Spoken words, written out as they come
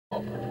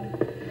Oh,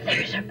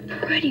 there's a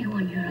pretty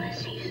one,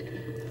 Ulysses.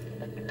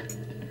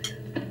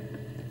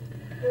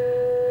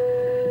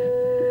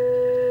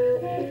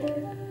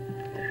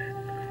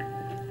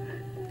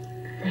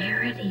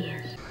 There it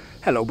is.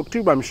 Hello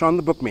BookTube, I'm Sean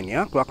the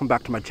Bookmaniac. Welcome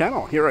back to my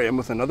channel. Here I am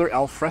with another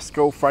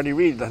Alfresco Friday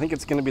read. I think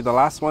it's going to be the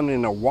last one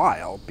in a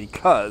while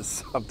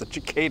because of the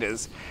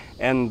cicadas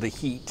and the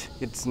heat.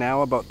 It's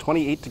now about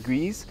 28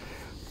 degrees,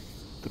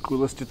 the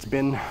coolest it's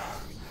been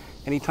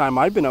anytime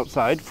I've been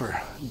outside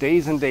for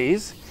days and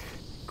days.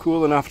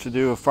 Cool enough to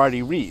do a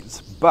Friday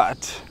reads,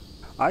 but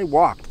I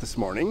walked this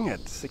morning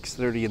at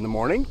 6:30 in the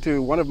morning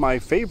to one of my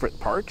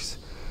favorite parks,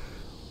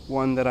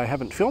 one that I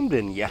haven't filmed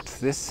in yet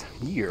this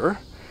year.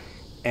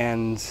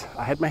 And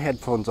I had my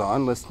headphones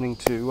on listening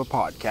to a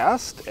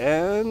podcast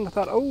and I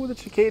thought, oh, the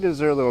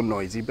cicadas are a little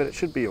noisy, but it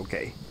should be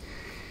okay.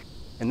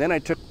 And then I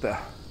took the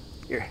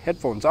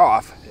headphones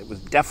off. It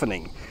was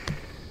deafening.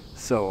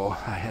 So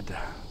I had to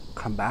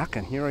come back,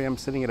 and here I am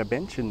sitting at a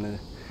bench in the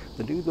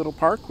new little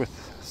park with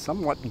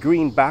somewhat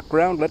green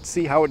background. Let's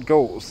see how it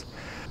goes.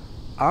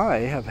 I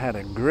have had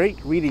a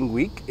great reading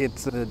week.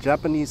 It's a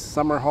Japanese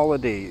summer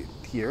holiday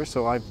here,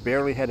 so I've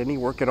barely had any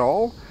work at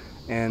all.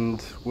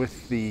 And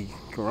with the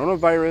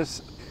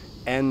coronavirus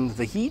and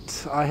the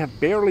heat, I have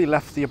barely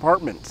left the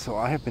apartment. So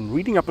I have been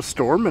reading up a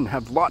storm and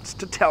have lots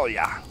to tell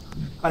ya.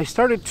 I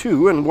started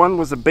two, and one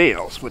was a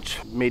Bales, which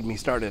made me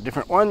start a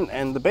different one.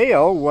 And the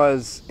Bale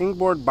was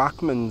Ingeborg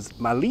Bachmann's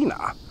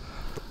Malina,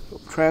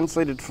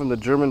 translated from the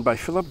German by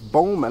Philip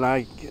Bohm, and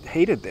I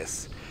hated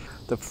this.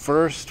 The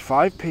first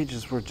 5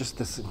 pages were just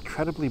this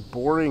incredibly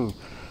boring,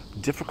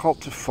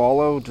 difficult to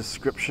follow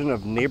description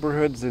of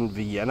neighborhoods in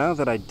Vienna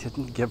that I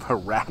didn't give a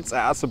rat's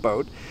ass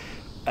about,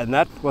 and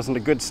that wasn't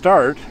a good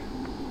start.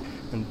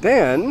 And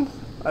then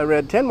I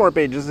read 10 more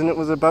pages, and it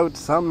was about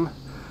some,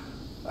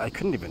 I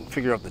couldn't even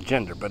figure out the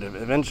gender, but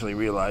eventually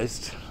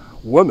realized,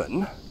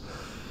 woman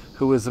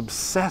who was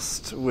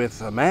obsessed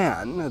with a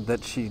man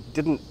that she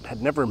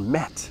had never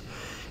met,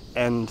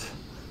 and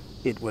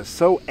it was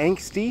so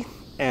angsty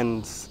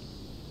and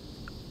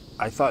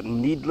I thought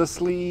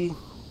needlessly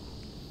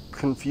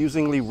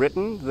confusingly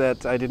written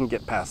that I didn't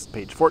get past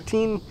page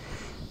 14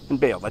 and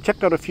bailed. I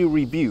checked out a few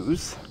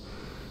reviews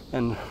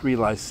and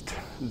realized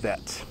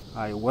that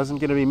I wasn't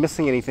going to be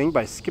missing anything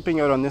by skipping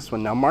out on this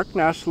one. Now, Mark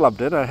Nash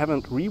loved it. I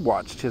haven't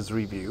rewatched his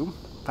review.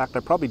 In fact, I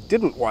probably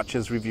didn't watch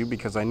his review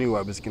because I knew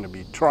I was going to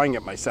be trying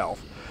it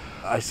myself.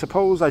 I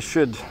suppose I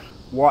should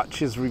watch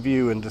his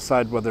review and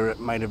decide whether it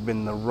might have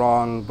been the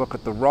wrong book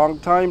at the wrong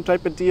time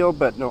type of deal,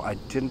 but no, I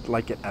didn't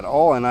like it at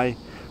all. And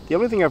the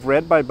only thing I've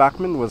read by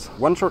Bachmann was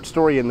one short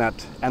story in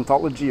that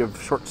anthology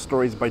of short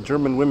stories by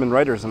German women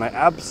writers, and I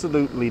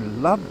absolutely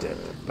loved it.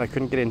 But I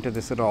couldn't get into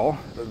this at all.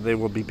 There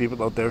will be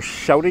people out there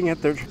shouting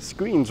at their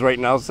screens right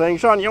now saying,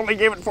 Sean, you only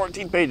gave it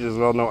 14 pages.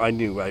 Well, no, I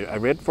knew. I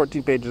read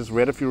 14 pages,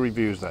 read a few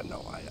reviews. I'm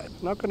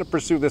not going to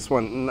pursue this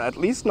one, at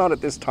least not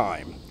at this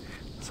time.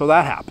 So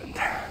that happened.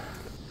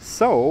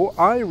 So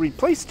I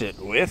replaced it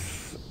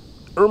with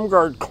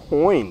Irmgard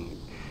Coin,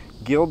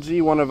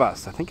 Gilgy One of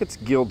Us. I think it's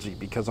Gilgy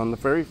because on the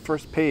very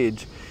first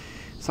page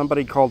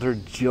somebody called her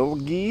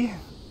Jilgi,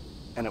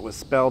 and it was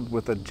spelled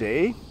with a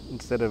J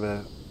instead of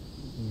a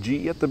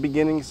G at the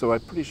beginning, so I'm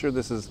pretty sure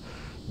this is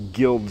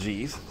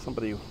Gilgy.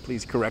 Somebody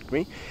please correct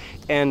me.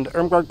 And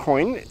Irmgard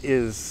Coin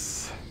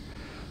is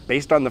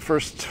based on the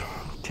first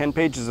 10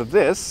 pages of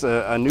this,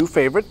 a new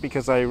favorite,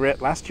 because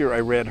last year I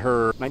read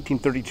her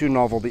 1932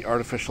 novel The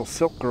Artificial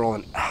Silk Girl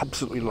and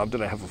absolutely loved it.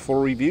 I have a full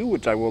review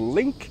which I will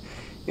link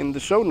in the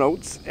show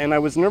notes, and I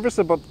was nervous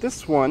about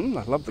this one.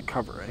 I love the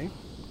cover,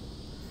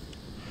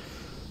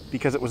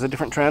 because it was a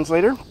different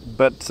translator,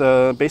 but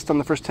based on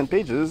the first 10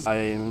 pages,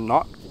 I'm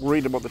not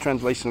worried about the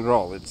translation at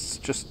all. It's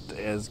just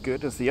as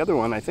good as the other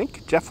one, I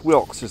think. Jeff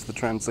Wilkes is the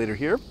translator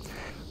here.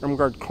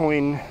 Irmgard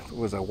Coin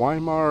was a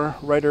Weimar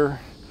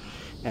writer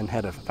and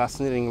had a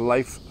fascinating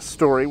life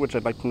story, which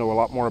I'd like to know a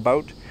lot more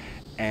about.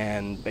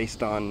 And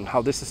based on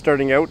how this is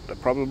starting out,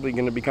 probably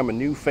going to become a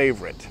new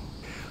favorite.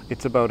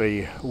 It's about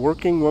a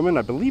working woman,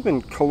 I believe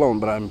in Cologne,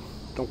 but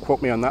don't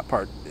quote me on that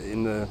part,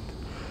 in the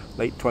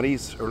late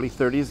 20s, early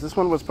 30s. This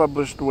one was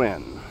published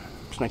when?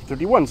 It's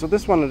 1931. So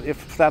this one,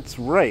 if that's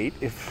right,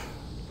 if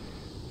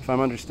I'm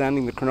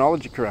understanding the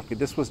chronology correctly,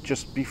 this was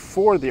just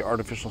before The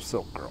Artificial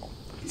Silk Girl.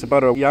 It's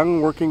about a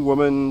young working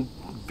woman,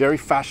 very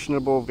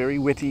fashionable, very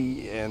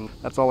witty, and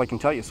that's all I can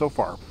tell you so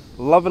far.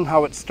 Loving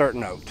how it's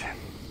starting out.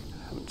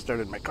 Haven't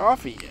started my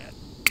coffee yet.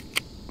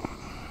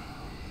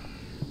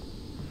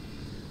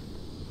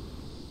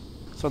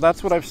 So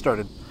that's what I've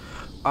started.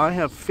 I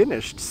have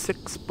finished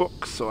 6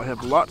 books, so I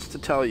have lots to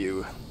tell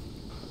you.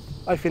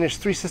 I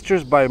finished Three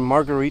Sisters by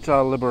Margarita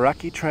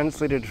Liberacki,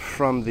 translated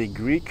from the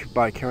Greek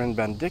by Karen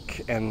Van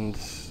Dyck, and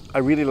I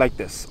really like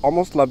this.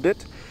 Almost loved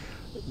it.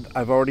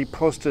 I've already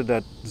posted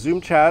a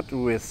Zoom chat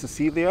with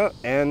Cecilia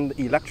and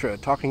Electra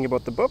talking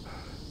about the book.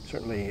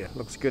 Certainly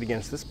looks good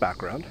against this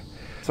background.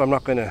 So I'm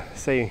not going to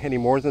say any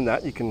more than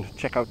that. You can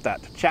check out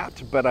that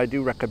chat, but I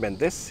do recommend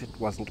this. It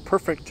wasn't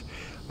perfect.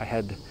 I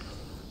had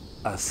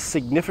a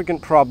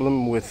significant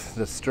problem with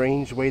the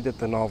strange way that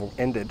the novel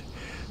ended.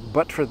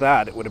 But for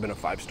that, it would have been a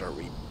 5-star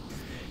read.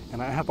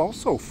 And I have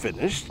also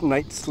finished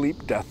Night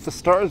Sleep, Death, the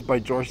Stars by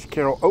Joyce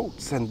Carol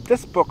Oates. And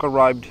this book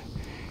arrived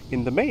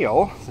in the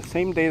mail the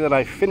same day that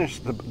I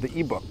finished the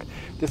ebook.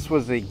 This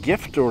was a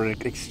gift or an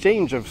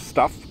exchange of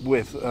stuff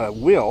with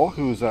Will,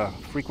 who's a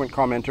frequent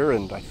commenter,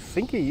 and I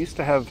think he used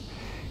to have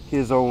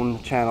his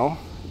own channel.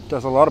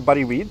 Does a lot of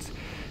buddy reads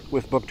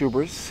with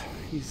booktubers.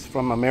 He's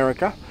from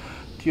America.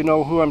 Do you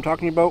know who I'm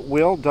talking about?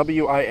 Will,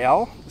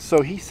 W-I-L.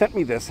 So he sent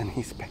me this, and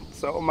he spent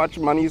so much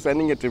money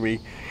sending it to me.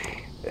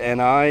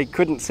 And I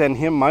couldn't send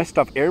him my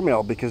stuff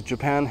airmail because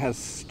Japan has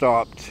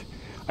stopped.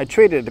 I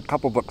traded a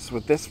couple books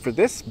with this for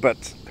this,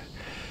 but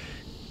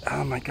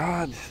oh my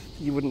God,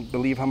 you wouldn't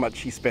believe how much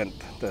he spent,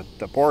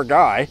 the poor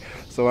guy.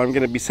 So I'm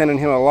going to be sending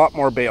him a lot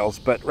more bales.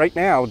 But right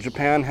now,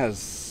 Japan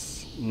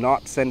has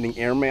not sending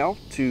airmail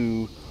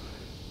to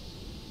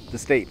the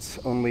States,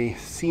 only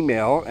sea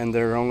mail, and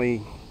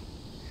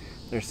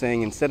they're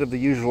saying instead of the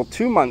usual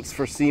 2 months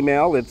for sea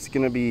mail, it's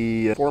going to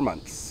be 4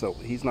 months. So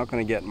he's not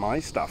going to get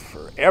my stuff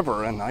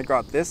forever, and I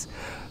got this.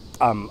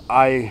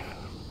 I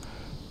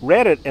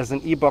read it as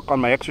an ebook on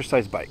my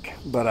exercise bike,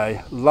 but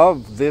I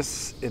love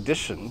this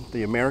edition,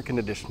 the American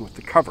edition with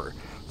the cover.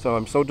 So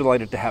I'm so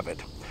delighted to have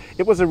it.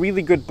 It was a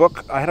really good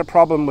book. I had a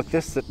problem with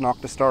this that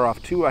knocked a star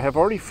off too. I have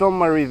already filmed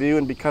my review,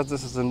 and because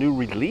this is a new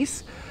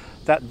release,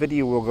 that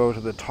video will go to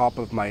the top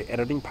of my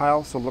editing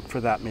pile, so look for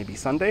that maybe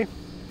Sunday.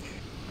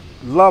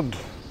 Loved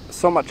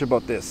so much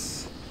about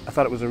this. I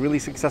thought it was a really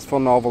successful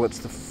novel. It's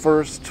the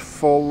first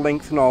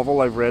full-length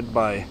novel I've read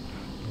by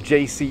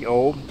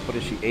JCO. What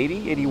is she,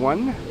 80,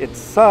 81? It's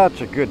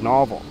such a good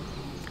novel.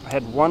 I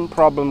had one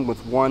problem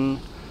with one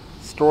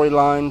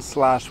storyline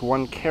 /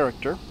 one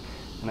character,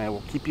 and I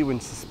will keep you in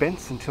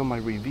suspense until my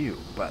review,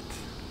 but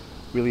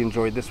really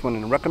enjoyed this one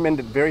and recommend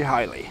it very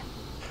highly.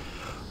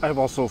 I have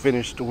also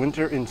finished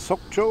Winter in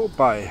Sokcho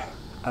by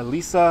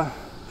Alisa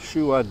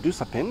Shua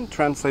Dusapin,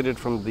 translated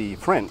from the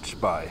French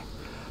by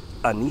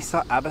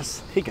Anissa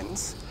Abbas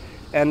Higgins.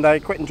 And I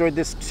quite enjoyed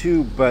this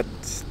too, but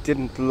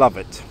didn't love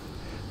it.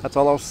 That's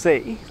all I'll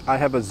say. I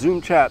have a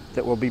Zoom chat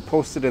that will be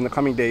posted in the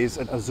coming days,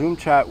 a Zoom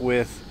chat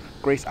with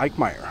Grace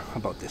Eichmeyer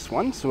about this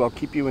one, so I'll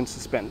keep you in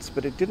suspense.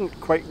 But it didn't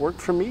quite work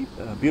for me.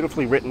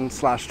 Beautifully written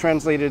 /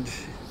 translated.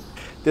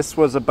 This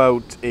was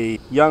about a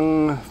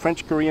young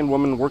French-Korean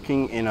woman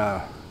working in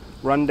a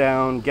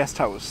rundown guest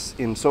house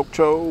in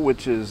Sokcho,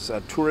 which is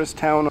a tourist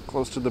town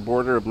close to the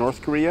border of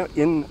North Korea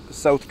in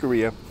South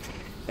Korea,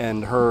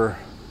 and her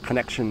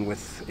connection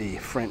with a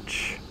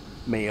French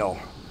male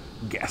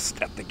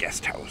guest at the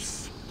guest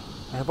house.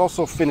 I have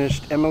also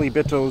finished Emily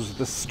Bitto's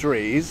The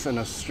Strays, an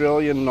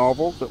Australian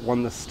novel that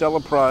won the Stella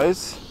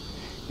Prize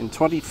in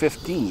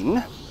 2015,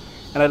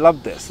 and I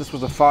loved this. This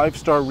was a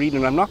 5-star read,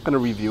 and I'm not going to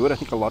review it. I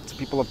think lots of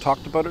people have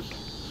talked about it.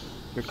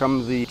 Here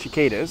come the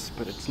cicadas,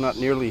 but it's not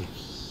nearly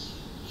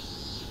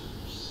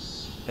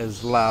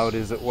as loud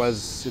as it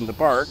was in the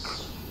park,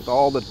 with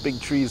all the big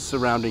trees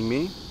surrounding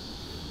me.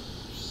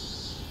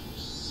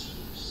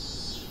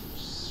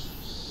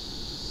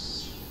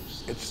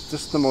 It's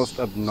just the most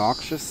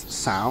obnoxious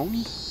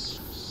sound.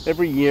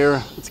 Every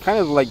year, it's kind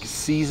of like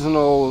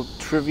seasonal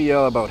trivia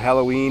about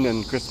Halloween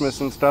and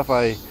Christmas and stuff.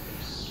 I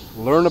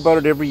learn about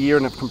it every year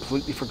and have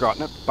completely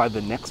forgotten it by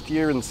the next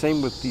year, and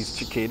same with these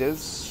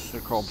cicadas.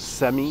 They're called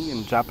semi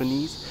in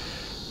Japanese.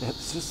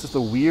 It's just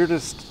the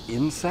weirdest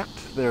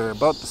insect. They're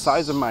about the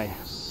size of my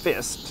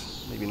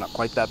fist, maybe not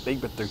quite that big,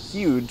 but they're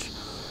huge,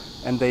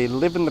 and they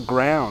live in the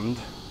ground,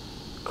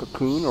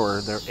 cocoon,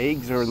 or their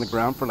eggs are in the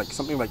ground for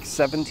something like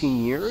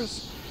 17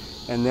 years,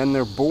 and then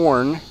they're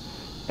born,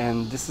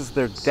 and this is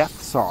their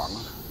death song,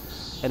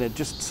 and it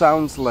just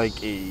sounds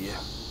like a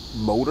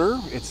motor.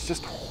 It's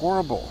just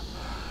horrible.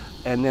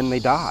 And then they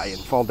die and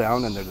fall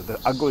down, and they're the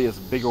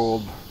ugliest big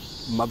old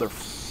mother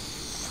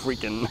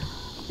freaking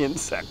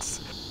insects.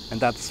 And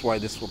that's why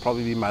this will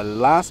probably be my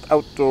last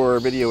outdoor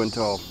video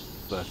until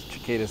the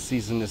cicada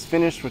season is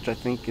finished, which I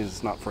think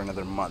is not for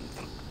another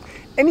month.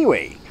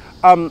 Anyway,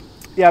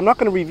 yeah, I'm not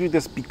going to review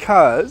this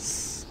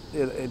because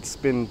it's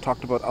been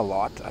talked about a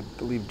lot. I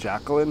believe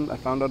Jacqueline, I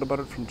found out about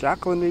it from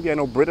Jacqueline maybe. I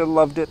know Britta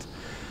loved it.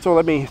 So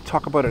let me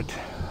talk about it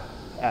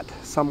at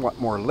somewhat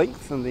more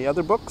length than the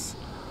other books.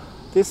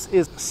 This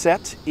is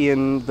set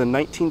in the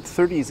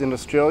 1930s in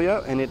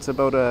Australia, and it's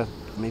about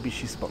maybe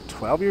she's about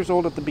 12 years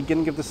old at the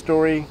beginning of the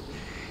story.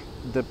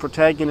 The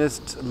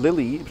protagonist,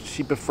 Lily,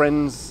 she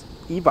befriends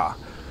Eva,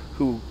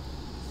 who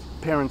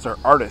parents are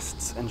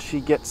artists, and she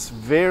gets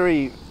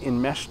very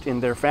enmeshed in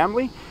their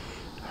family.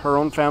 Her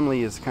own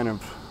family is kind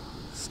of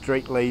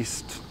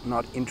straight-laced,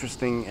 not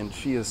interesting, and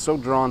she is so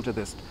drawn to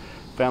this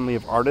family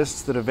of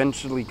artists that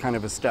eventually kind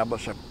of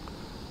establish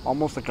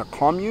almost like a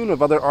commune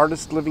of other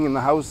artists living in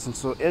the house. And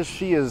so as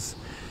she is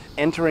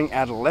entering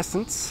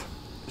adolescence,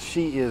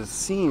 she is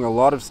seeing a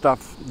lot of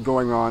stuff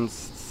going on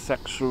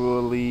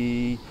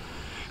sexually,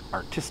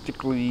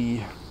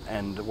 artistically,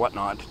 and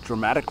whatnot,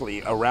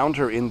 dramatically around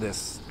her in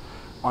this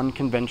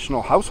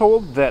unconventional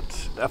household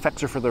that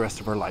affects her for the rest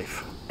of her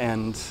life.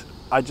 And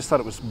I just thought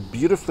it was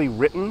beautifully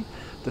written.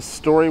 The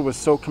story was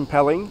so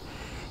compelling.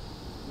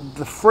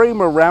 The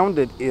frame around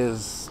it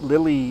is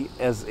Lily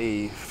as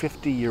a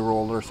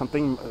 50-year-old or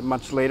something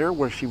much later,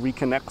 where she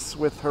reconnects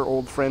with her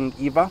old friend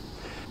Eva,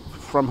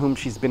 from whom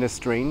she's been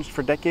estranged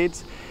for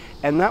decades.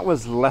 And that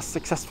was less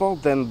successful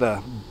than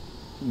the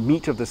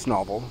meat of this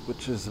novel,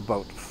 which is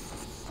about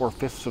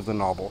 4/5 of the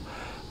novel,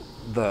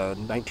 the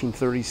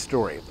 1930s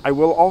story. I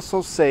will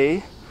also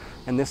say,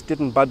 and this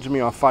didn't budge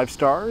me off 5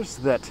 stars,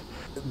 that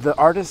the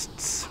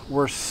artists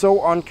were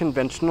so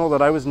unconventional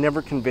that I was never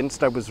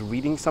convinced I was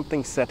reading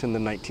something set in the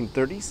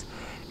 1930s,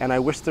 and I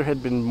wish there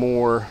had been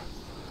more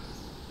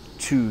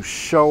to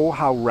show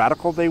how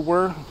radical they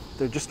were.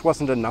 There just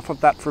wasn't enough of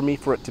that for me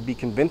for it to be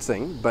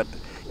convincing, but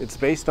it's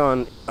based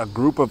on a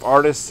group of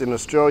artists in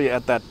Australia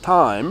at that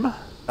time.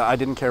 I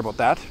didn't care about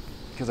that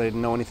because I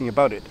didn't know anything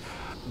about it,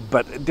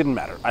 but it didn't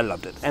matter. I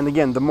loved it. And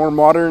again, the more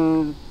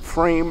modern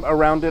frame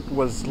around it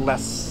was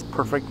less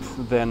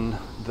perfect than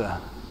the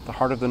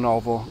heart of the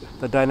novel.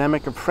 The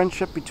dynamic of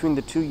friendship between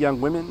the 2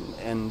 young women,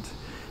 and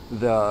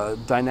the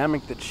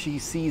dynamic that she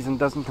sees and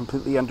doesn't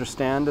completely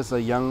understand as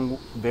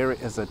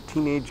a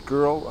teenage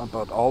girl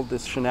about all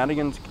this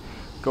shenanigans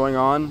going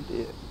on,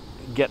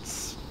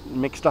 gets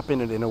mixed up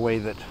in it in a way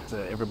that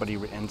everybody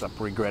ends up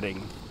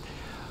regretting.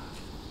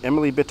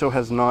 Emily Bitto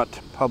has not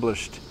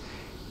published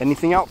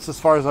anything else as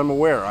far as I'm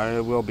aware.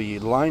 I will be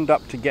lined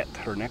up to get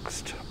her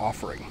next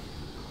offering.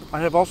 I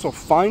have also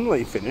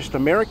finally finished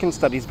American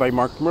Studies by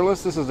Mark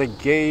Mirlis. This is a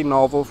gay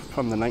novel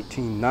from the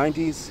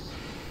 1990s,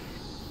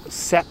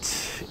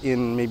 set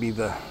in maybe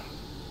the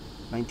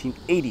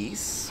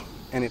 1980s,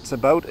 and it's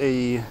about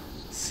a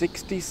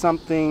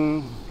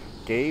 60-something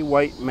gay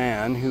white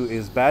man who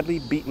is badly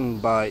beaten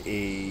by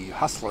a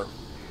hustler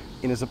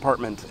in his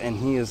apartment, and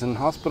he is in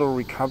hospital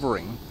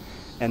recovering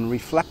and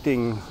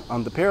reflecting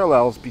on the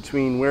parallels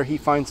between where he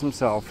finds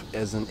himself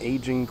as an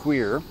aging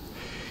queer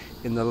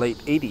in the late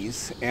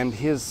 80s and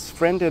his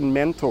friend and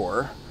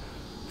mentor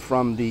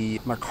from the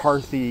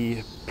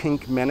McCarthy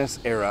Pink Menace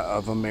era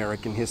of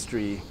American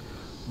history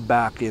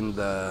back in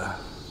the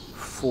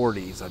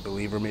 40s, I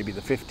believe, or maybe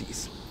the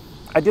 50s.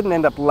 I didn't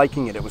end up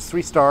liking it. It was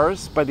 3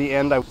 stars. By the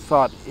end, I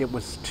thought it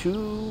was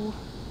too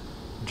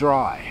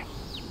dry.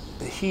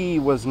 He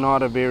was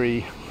not a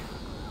very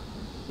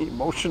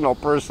emotional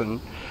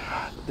person.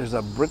 There's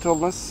a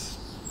brittleness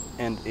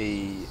and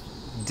a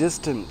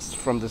distance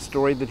from the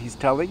story that he's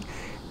telling.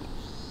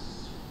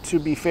 To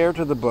be fair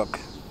to the book,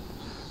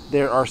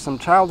 there are some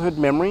childhood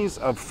memories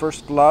of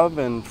first love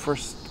and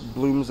first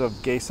blooms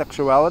of gay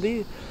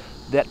sexuality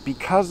that,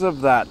 because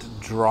of that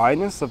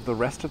dryness of the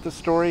rest of the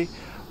story,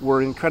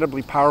 were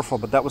incredibly powerful,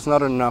 but that was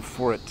not enough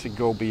for it to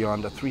go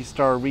beyond a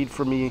 3-star read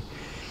for me.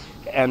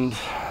 And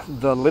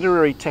the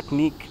literary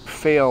technique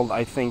failed,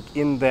 I think,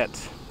 in that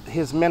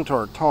his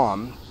mentor,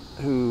 Tom,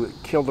 who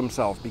killed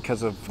himself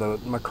because of the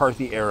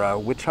McCarthy era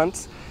witch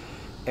hunts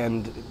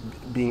and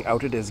being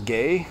outed as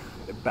gay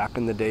back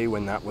in the day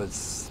when that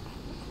was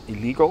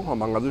illegal,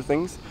 among other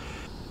things.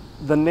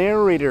 The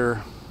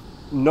narrator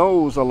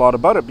knows a lot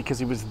about it because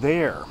he was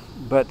there,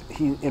 but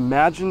he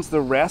imagines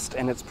the rest,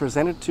 and it's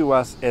presented to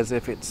us as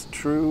if it's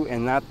true,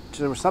 and that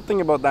there was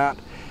something about that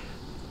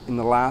in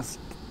the last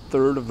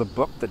third of the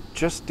book that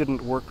just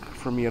didn't work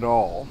for me at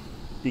all,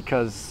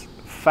 because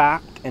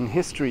fact and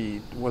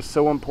history was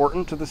so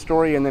important to the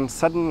story, and then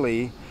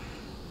suddenly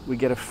we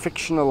get a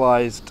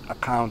fictionalized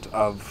account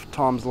of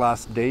Tom's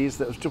last days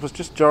that was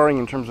just jarring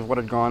in terms of what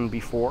had gone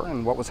before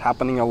and what was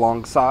happening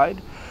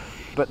alongside.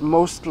 But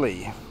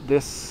mostly,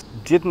 this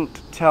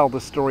didn't tell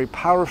the story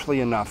powerfully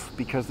enough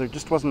because there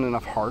just wasn't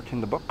enough heart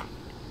in the book.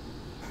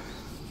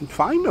 And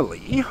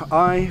finally,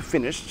 I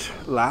finished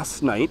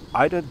last night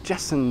Ida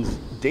Jessen's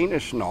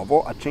Danish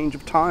novel, A Change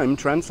of Time,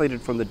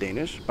 translated from the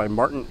Danish by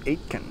Martin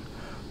Aitken.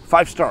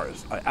 5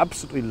 stars. I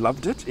absolutely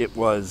loved it. It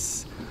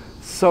was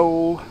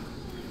so...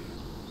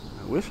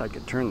 I wish I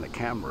could turn the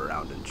camera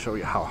around and show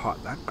you how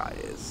hot that guy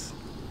is.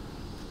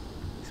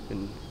 He's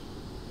been...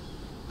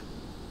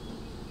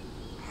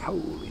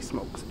 Holy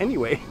smokes.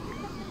 Anyway,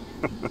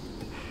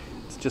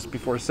 it's just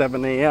before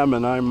 7 a.m.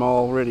 and I'm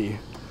already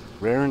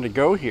raring to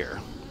go here.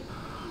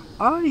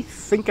 I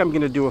think I'm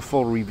going to do a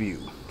full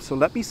review. So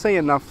let me say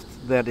enough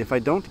that if I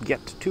don't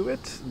get to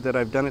it, that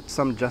I've done it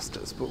some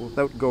justice, but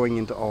without going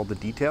into all the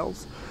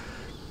details.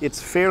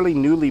 It's fairly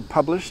newly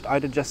published.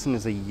 Ida Jessen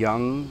is a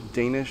young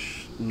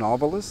Danish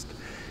novelist.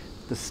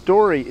 The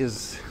story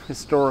is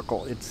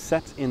historical. It's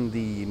set in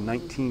the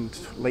late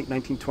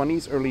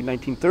 1920s, early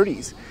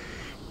 1930s,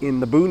 in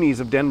the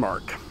boonies of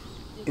Denmark,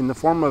 in the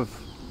form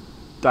of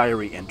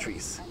diary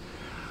entries.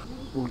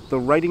 The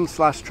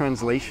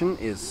writing/translation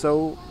is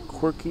so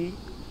quirky,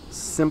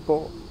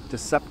 simple,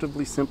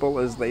 deceptively simple,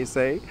 as they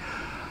say.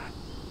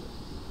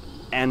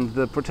 And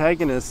the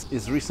protagonist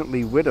is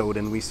recently widowed,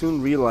 and we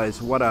soon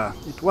realize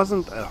it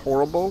wasn't a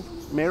horrible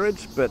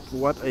marriage, but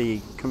what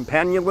a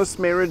companionless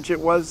marriage it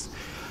was.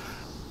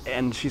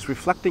 And she's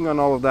reflecting on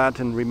all of that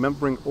and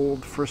remembering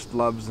old first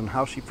loves and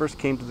how she first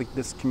came to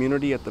this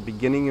community at the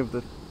beginning of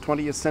the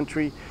 20th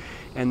century.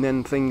 And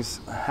then things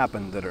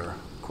happen that are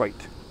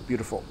quite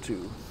beautiful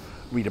to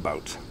read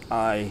about.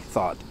 I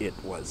thought it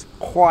was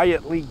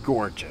quietly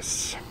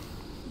gorgeous.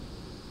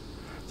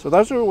 So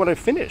those are what I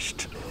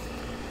finished.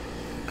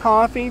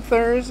 Coffee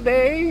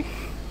Thursday.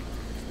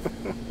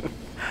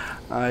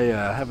 I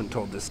haven't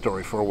told this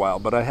story for a while,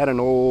 but I had an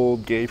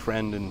old gay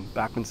friend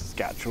back in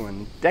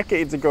Saskatchewan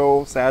decades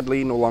ago,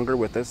 sadly no longer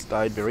with us,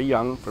 died very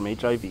young from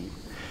HIV.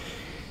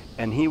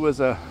 And he was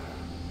an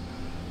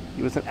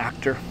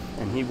actor,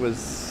 and he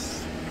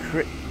was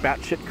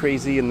batshit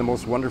crazy in the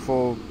most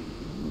wonderful,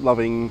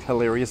 loving,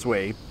 hilarious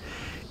way.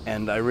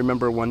 And I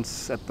remember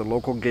once at the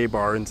local gay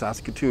bar in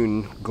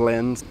Saskatoon,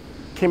 Glenn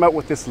came out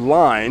with this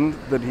line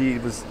that he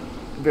was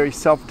very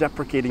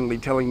self-deprecatingly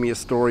telling me a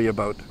story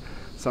about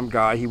some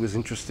guy he was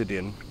interested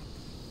in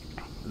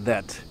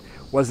that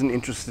wasn't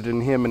interested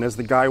in him. And as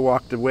the guy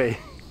walked away,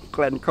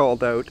 Glenn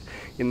called out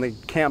in the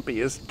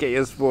campiest,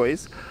 gayest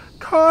voice,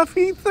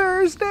 "Coffee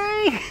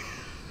Thursday!"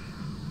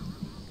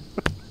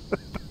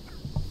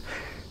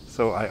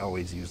 So I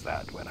always use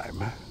that when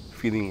I'm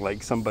feeling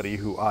like somebody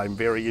who I'm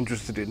very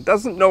interested in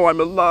doesn't know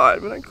I'm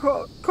alive, and I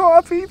call it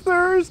Coffee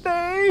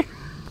Thursday.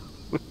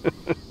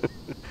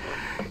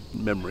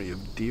 In memory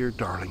of dear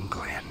darling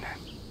Glenn.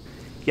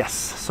 Yes,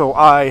 so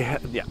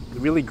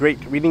really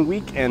great reading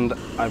week, and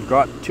I've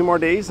got 2 more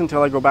days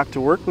until I go back to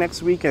work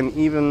next week, and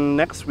even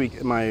next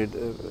week my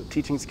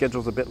teaching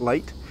schedule's a bit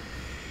light,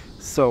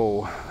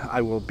 so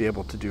I will be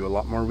able to do a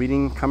lot more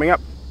reading coming up.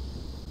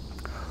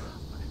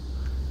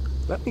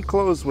 Let me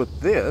close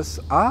with this.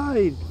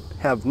 I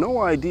have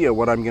no idea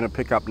what I'm going to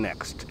pick up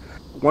next.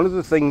 One of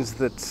the things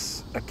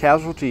that's a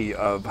casualty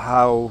of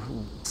how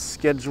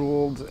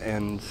scheduled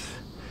and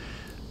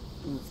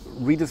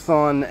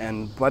readathon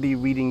and buddy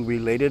reading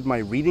related my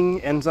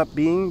reading ends up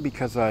being,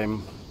 because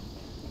I'm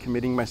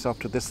committing myself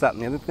to this, that,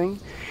 and the other thing,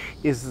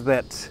 is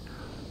that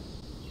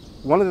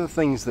one of the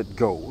things that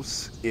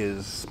goes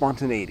is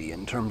spontaneity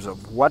in terms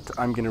of what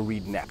I'm going to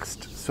read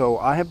next. So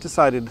I have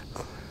decided,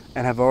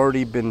 and have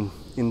already been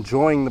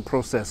enjoying the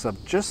process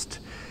of just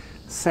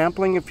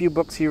sampling a few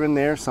books here and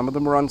there. Some of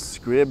them are on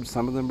Scribd,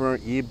 some of them are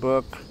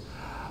ebook.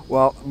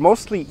 Well,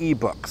 mostly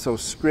ebook, so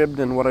Scribd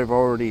and what I've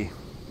already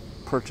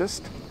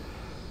purchased,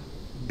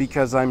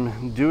 because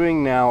I'm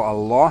doing now a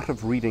lot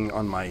of reading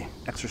on my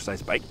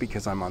exercise bike,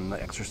 because I'm on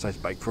the exercise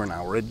bike for an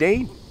hour a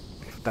day.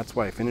 That's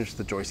why I finished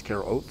the Joyce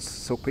Carol Oates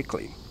so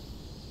quickly.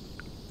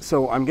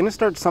 So I'm going to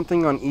start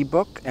something on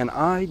ebook, and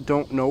I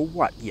don't know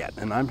what yet,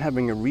 and I'm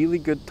having a really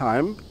good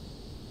time.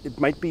 It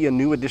might be a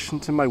new addition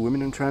to my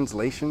Women in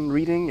Translation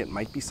reading. It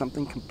might be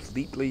something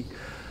completely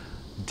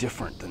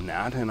different than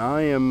that, and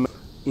I am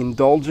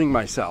indulging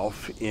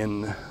myself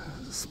in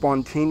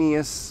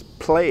spontaneous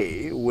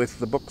play with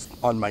the books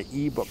on my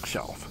ebook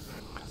shelf.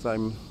 So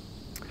I'm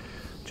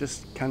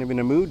just kind of in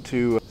a mood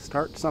to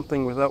start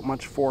something without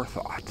much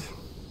forethought.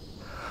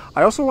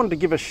 I also wanted to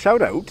give a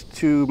shout out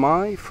to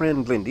my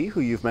friend Lindy,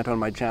 who you've met on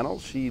my channel.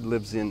 She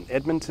lives in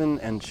Edmonton,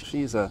 and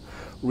she's a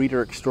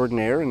reader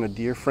extraordinaire and a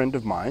dear friend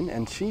of mine,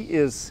 and she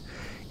is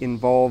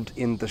involved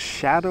in the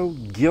Shadow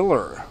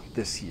Giller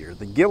this year.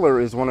 The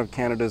Giller is one of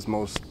Canada's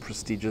most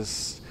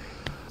prestigious,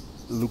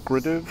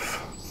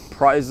 lucrative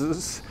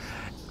prizes.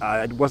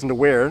 I wasn't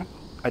aware.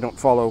 I don't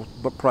follow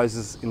book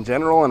prizes in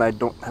general,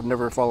 and have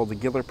never followed the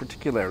Giller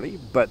particularly,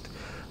 but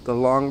the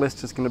long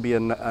list is going to be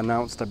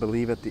announced, I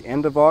believe, at the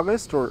end of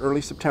August or early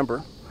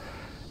September.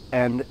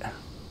 And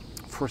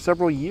for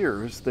several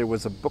years, there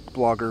was a book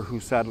blogger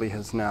who sadly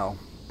has now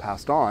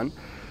passed on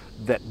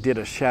that did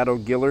a Shadow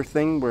Giller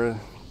thing where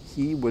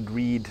he would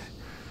read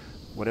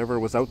whatever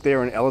was out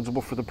there and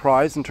eligible for the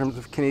prize in terms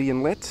of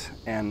Canadian lit,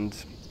 and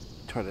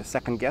try to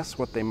second guess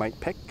what they might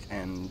pick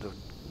and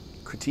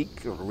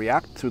critique or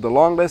react to the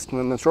long list and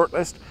then the short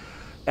list.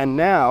 And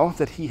now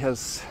that he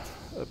has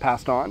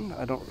passed on,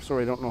 I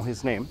don't know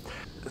his name,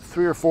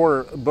 3 or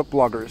 4 book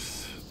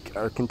bloggers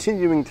are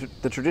continuing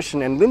the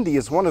tradition, and Lindy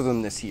is one of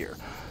them this year.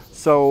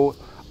 So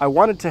I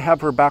wanted to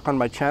have her back on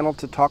my channel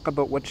to talk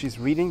about what she's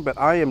reading, but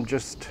I am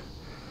just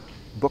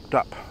booked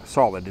up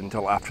solid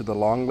until after the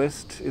long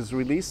list is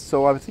released.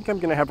 So I think I'm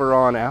going to have her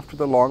on after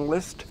the long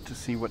list to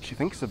see what she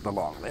thinks of the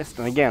long list.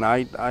 And again,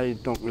 I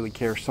don't really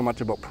care so much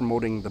about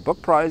promoting the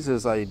book prize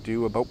as I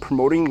do about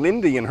promoting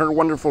Lindy and her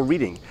wonderful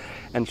reading.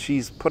 And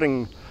she's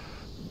putting,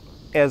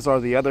 as are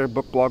the other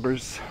book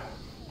bloggers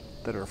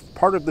that are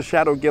part of the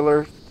Shadow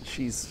Giller,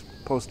 she's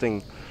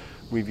posting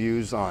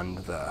reviews on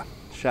the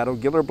Shadow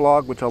Giller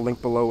blog, which I'll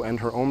link below, and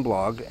her own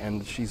blog,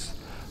 and she's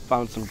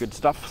found some good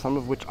stuff, some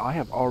of which I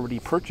have already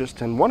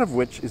purchased, and one of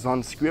which is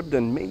on Scribd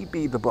and may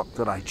be the book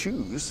that I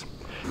choose.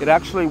 It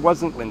actually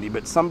wasn't Lindy,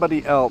 but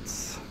somebody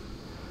else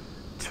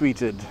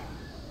tweeted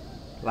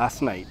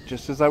last night,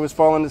 just as I was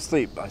falling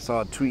asleep. I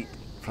saw a tweet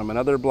from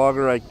another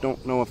blogger. I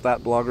don't know if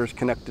that blogger is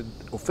connected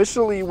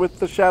officially with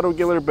the Shadow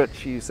Giller, but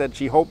she said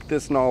she hoped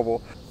this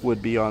novel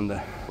would be on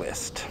the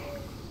list.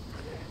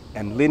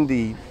 And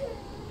Lindy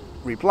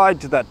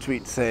replied to that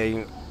tweet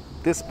saying,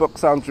 "This book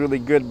sounds really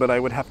good, but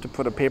I would have to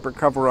put a paper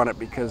cover on it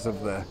because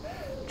of the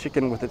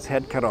chicken with its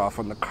head cut off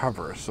on the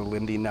cover." So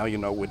Lindy, now you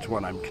know which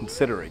one I'm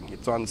considering.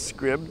 It's on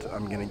Scribd.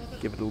 I'm going to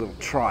give it a little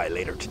try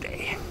later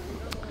today.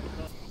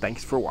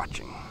 Thanks for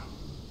watching.